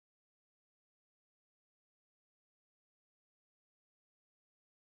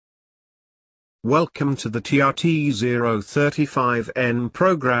Welcome to the TRT035N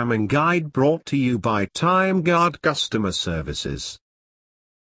programming guide brought to you by Timeguard Customer Services.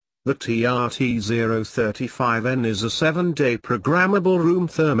 The TRT035N is a 7-day programmable room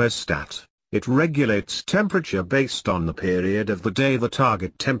thermostat. It regulates temperature based on the period of the day the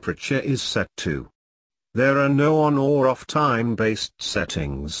target temperature is set to. There are no on or off time-based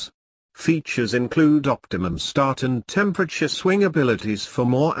settings. Features include optimum start and temperature swing abilities for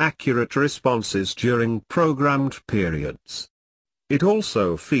more accurate responses during programmed periods. It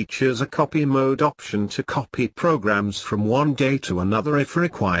also features a copy mode option to copy programs from one day to another if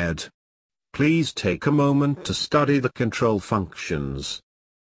required. Please take a moment to study the control functions.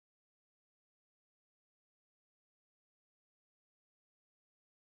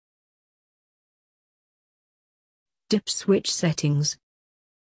 Dip switch settings.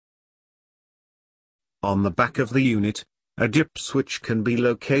 On the back of the unit, a dip switch can be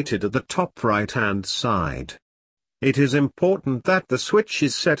located at the top right-hand side. It is important that the switch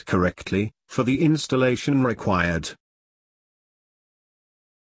is set correctly, for the installation required.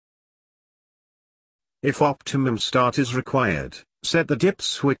 If optimum start is required, set the dip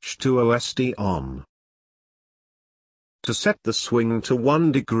switch to OSD on. To set the swing to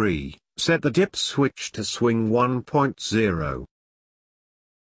 1 degree, set the dip switch to swing 1.0.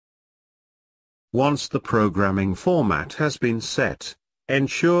 Once the programming format has been set,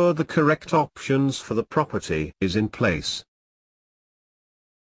 ensure the correct options for the property is in place.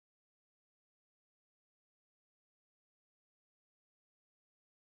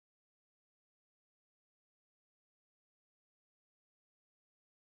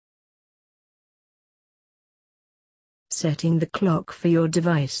 Setting the clock for your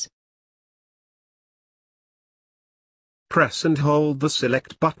device. Press and hold the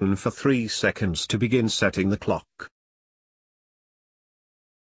select button for 3 seconds to begin setting the clock.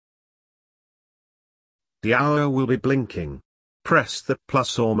 The hour will be blinking. Press the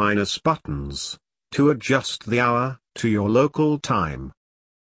plus or minus buttons to adjust the hour to your local time.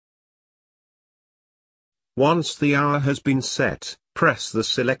 Once the hour has been set, press the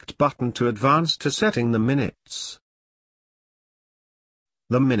select button to advance to setting the minutes.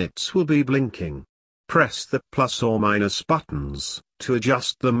 The minutes will be blinking. Press the plus or minus buttons to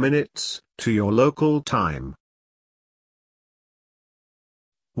adjust the minutes to your local time.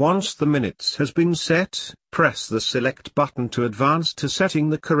 Once the minutes has been set, press the select button to advance to setting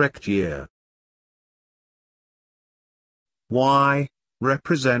the correct year. Y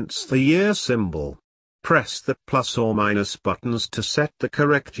represents the year symbol. Press the plus or minus buttons to set the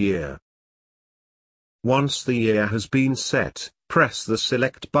correct year. Once the year has been set, press the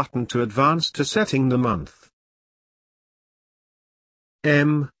select button to advance to setting the month.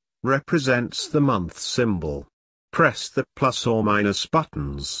 M represents the month symbol. Press the plus or minus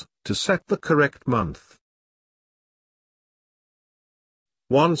buttons to set the correct month.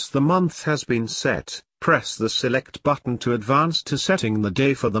 Once the month has been set, press the select button to advance to setting the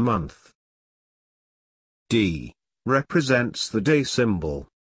day for the month. D represents the day symbol.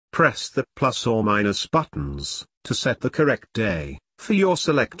 Press the plus or minus buttons to set the correct day for your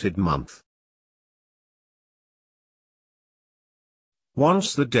selected month.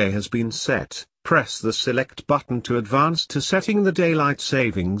 Once the day has been set, press the select button to advance to setting the daylight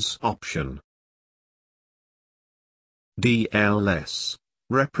savings option. DLS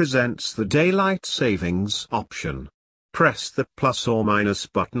represents the daylight savings option. Press the plus or minus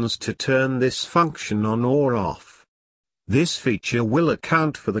buttons to turn this function on or off. This feature will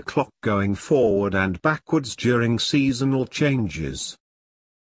account for the clock going forward and backwards during seasonal changes.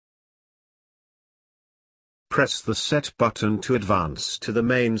 Press the Set button to advance to the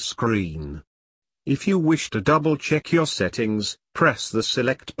main screen. If you wish to double-check your settings, press the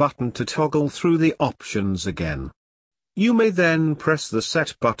Select button to toggle through the options again. You may then press the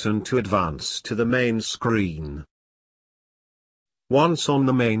Set button to advance to the main screen. Once on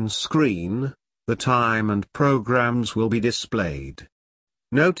the main screen, the time and programs will be displayed.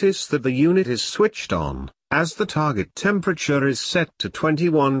 Notice that the unit is switched on, as the target temperature is set to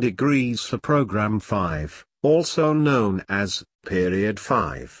 21 degrees for program 5, also known as period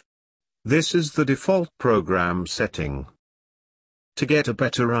 5. This is the default program setting. To get a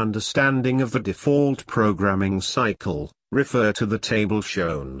better understanding of the default programming cycle, refer to the table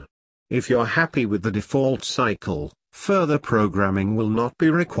shown. If you're happy with the default cycle, further programming will not be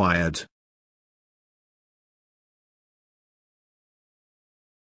required.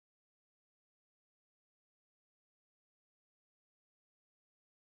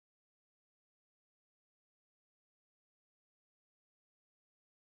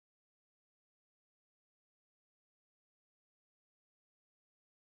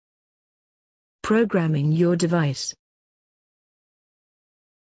 Programming your device.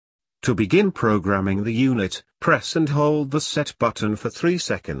 To begin programming the unit, press and hold the Set button for 3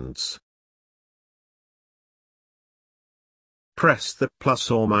 seconds. Press the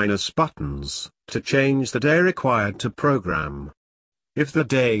plus or minus buttons to change the day required to program. If the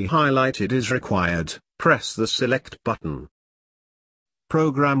day highlighted is required, press the Select button.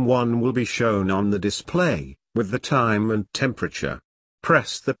 Program 1 will be shown on the display, with the time and temperature.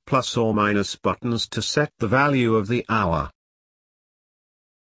 Press the plus or minus buttons to set the value of the hour.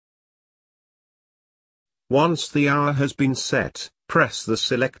 Once the hour has been set, press the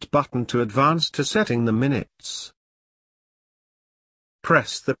Select button to advance to setting the minutes.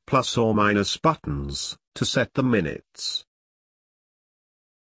 Press the plus or minus buttons to set the minutes.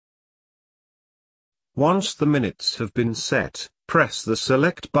 Once the minutes have been set, press the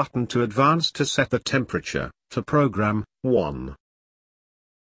Select button to advance to set the temperature for program 1.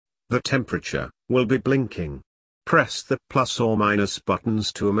 The temperature will be blinking. Press the plus or minus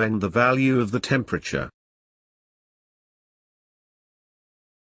buttons to amend the value of the temperature.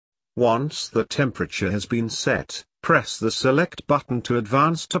 Once the temperature has been set, press the Select button to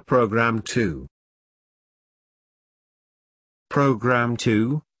advance to program 2. Program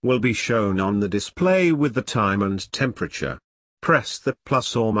 2 will be shown on the display with the time and temperature. Press the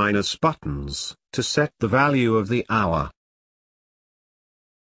plus or minus buttons to set the value of the hour.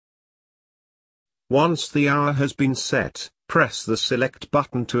 Once the hour has been set, press the Select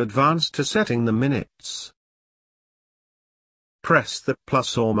button to advance to setting the minutes. Press the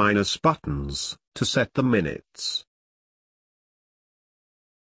plus or minus buttons to set the minutes.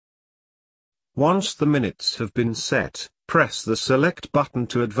 Once the minutes have been set, press the Select button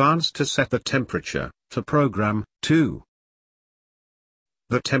to advance to set the temperature for program 2.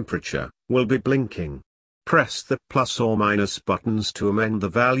 The temperature will be blinking. Press the plus or minus buttons to amend the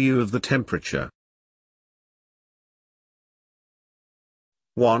value of the temperature.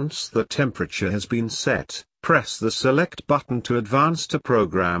 Once the temperature has been set, press the Select button to advance to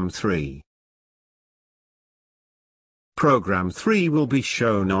program 3. Program 3 will be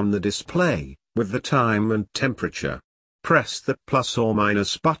shown on the display, with the time and temperature. Press the plus or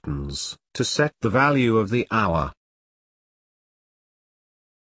minus buttons to set the value of the hour.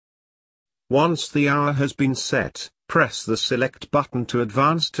 Once the hour has been set, press the Select button to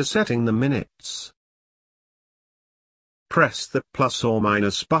advance to setting the minutes. Press the plus or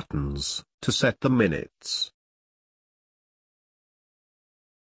minus buttons to set the minutes.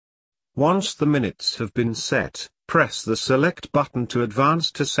 Once the minutes have been set, press the Select button to advance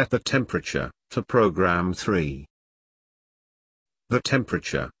to set the temperature for program 3. The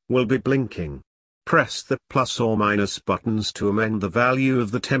temperature will be blinking. Press the plus or minus buttons to amend the value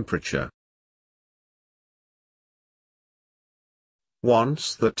of the temperature.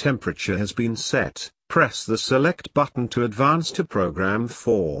 Once the temperature has been set, press the Select button to advance to program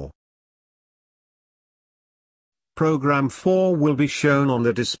 4. Program 4 will be shown on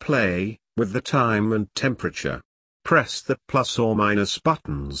the display, with the time and temperature. Press the plus or minus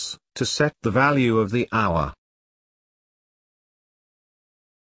buttons to set the value of the hour.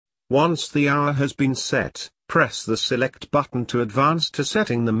 Once the hour has been set, press the Select button to advance to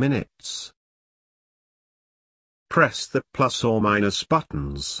setting the minutes. Press the plus or minus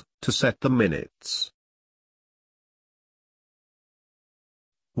buttons to set the minutes.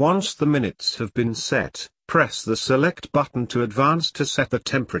 Once the minutes have been set, press the Select button to advance to set the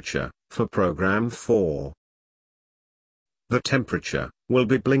temperature for program 4. The temperature will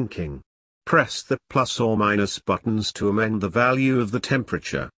be blinking. Press the plus or minus buttons to amend the value of the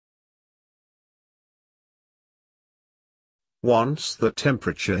temperature. Once the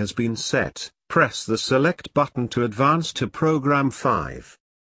temperature has been set, press the Select button to advance to program 5.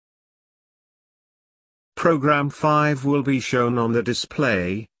 Program 5 will be shown on the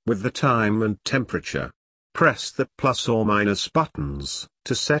display, with the time and temperature. Press the plus or minus buttons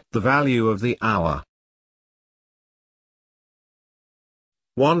to set the value of the hour.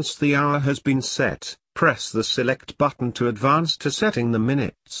 Once the hour has been set, press the Select button to advance to setting the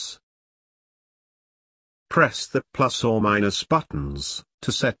minutes. Press the plus or minus buttons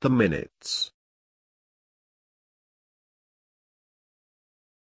to set the minutes.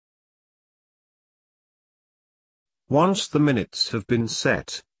 Once the minutes have been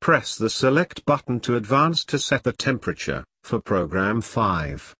set, press the Select button to advance to set the temperature for program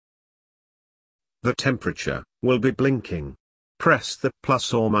 5. The temperature will be blinking. Press the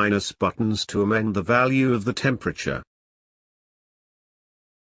plus or minus buttons to amend the value of the temperature.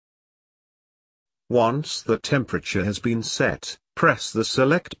 Once the temperature has been set, press the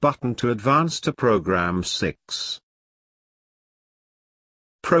Select button to advance to program 6.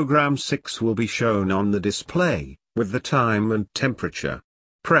 Program 6 will be shown on the display, with the time and temperature.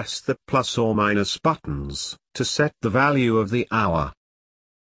 Press the plus or minus buttons to set the value of the hour.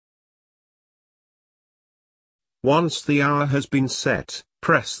 Once the hour has been set,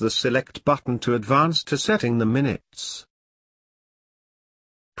 press the select button to advance to setting the minutes.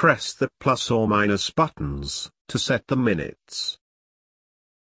 Press the plus or minus buttons to set the minutes.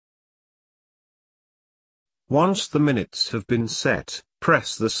 Once the minutes have been set,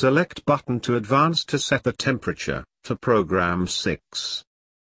 press the select button to advance to set the temperature for program 6.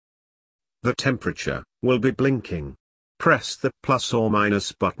 The temperature will be blinking. Press the plus or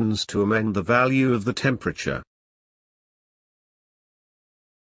minus buttons to amend the value of the temperature.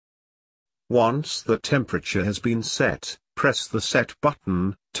 Once the temperature has been set, press the Set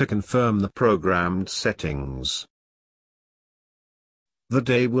button to confirm the programmed settings. The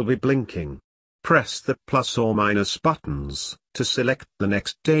day will be blinking. Press the plus or minus buttons to select the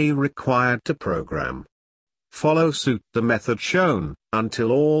next day required to program. Follow suit the method shown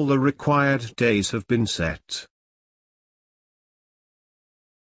until all the required days have been set.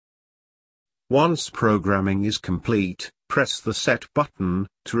 Once programming is complete, press the Set button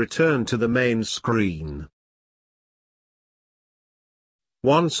to return to the main screen.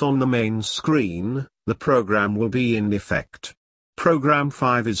 Once on the main screen, the program will be in effect. Program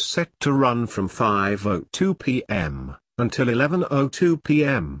 5 is set to run from 5:02 p.m. until 11:02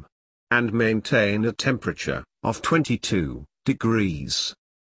 p.m. and maintain a temperature of 22 degrees.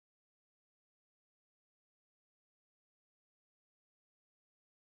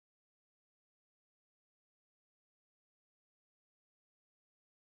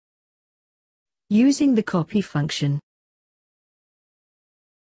 Using the copy function.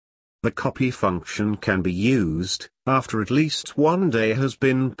 The copy function can be used after at least one day has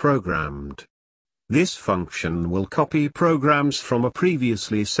been programmed. This function will copy programs from a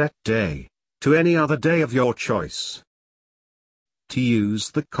previously set day to any other day of your choice. To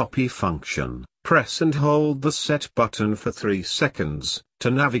use the copy function, press and hold the Set button for 3 seconds to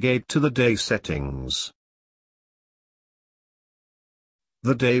navigate to the day settings.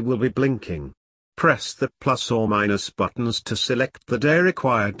 The day will be blinking. Press the plus or minus buttons to select the day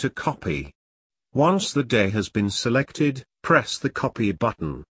required to copy. Once the day has been selected, press the Copy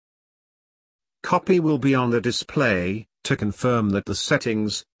button. Copy will be on the display to confirm that the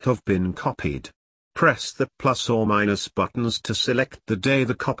settings have been copied. Press the plus or minus buttons to select the day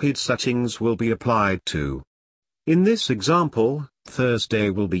the copied settings will be applied to. In this example, Thursday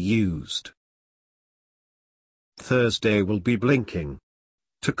will be used. Thursday will be blinking.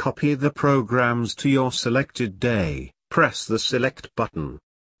 To copy the programs to your selected day, press the Select button.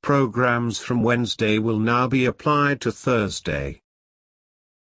 Programs from Wednesday will now be applied to Thursday.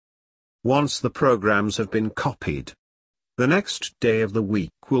 Once the programs have been copied, the next day of the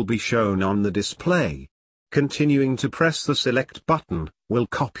week will be shown on the display. Continuing to press the Select button will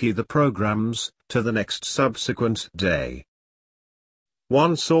copy the programs to the next subsequent day.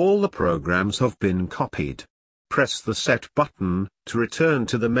 Once all the programs have been copied, press the Set button to return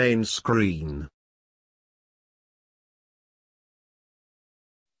to the main screen.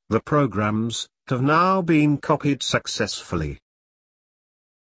 The programs have now been copied successfully.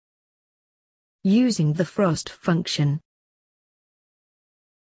 Using the Forst function.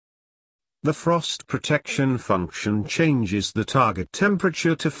 The frost protection function changes the target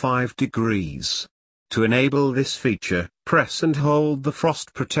temperature to 5 degrees. To enable this feature, press and hold the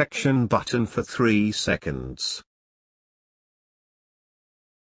frost protection button for 3 seconds.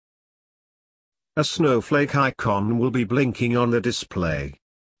 A snowflake icon will be blinking on the display.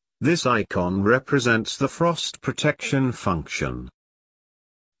 This icon represents the frost protection function.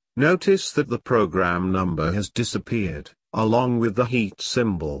 Notice that the program number has disappeared, along with the heat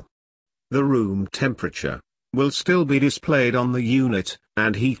symbol. The room temperature will still be displayed on the unit,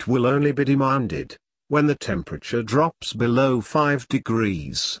 and heat will only be demanded when the temperature drops below 5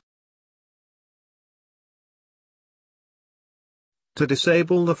 degrees. To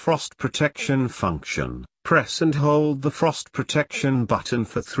disable the frost protection function, press and hold the frost protection button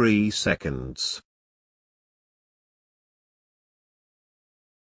for 3 seconds.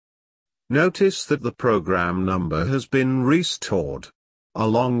 Notice that the program number has been restored,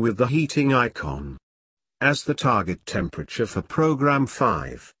 along with the heating icon. As the target temperature for program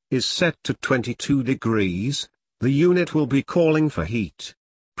 5 is set to 22 degrees, the unit will be calling for heat.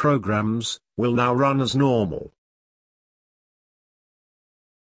 Programs will now run as normal.